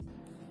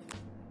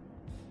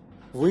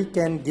We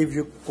can give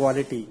you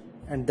quality,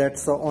 and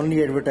that's the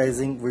only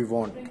advertising we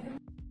want.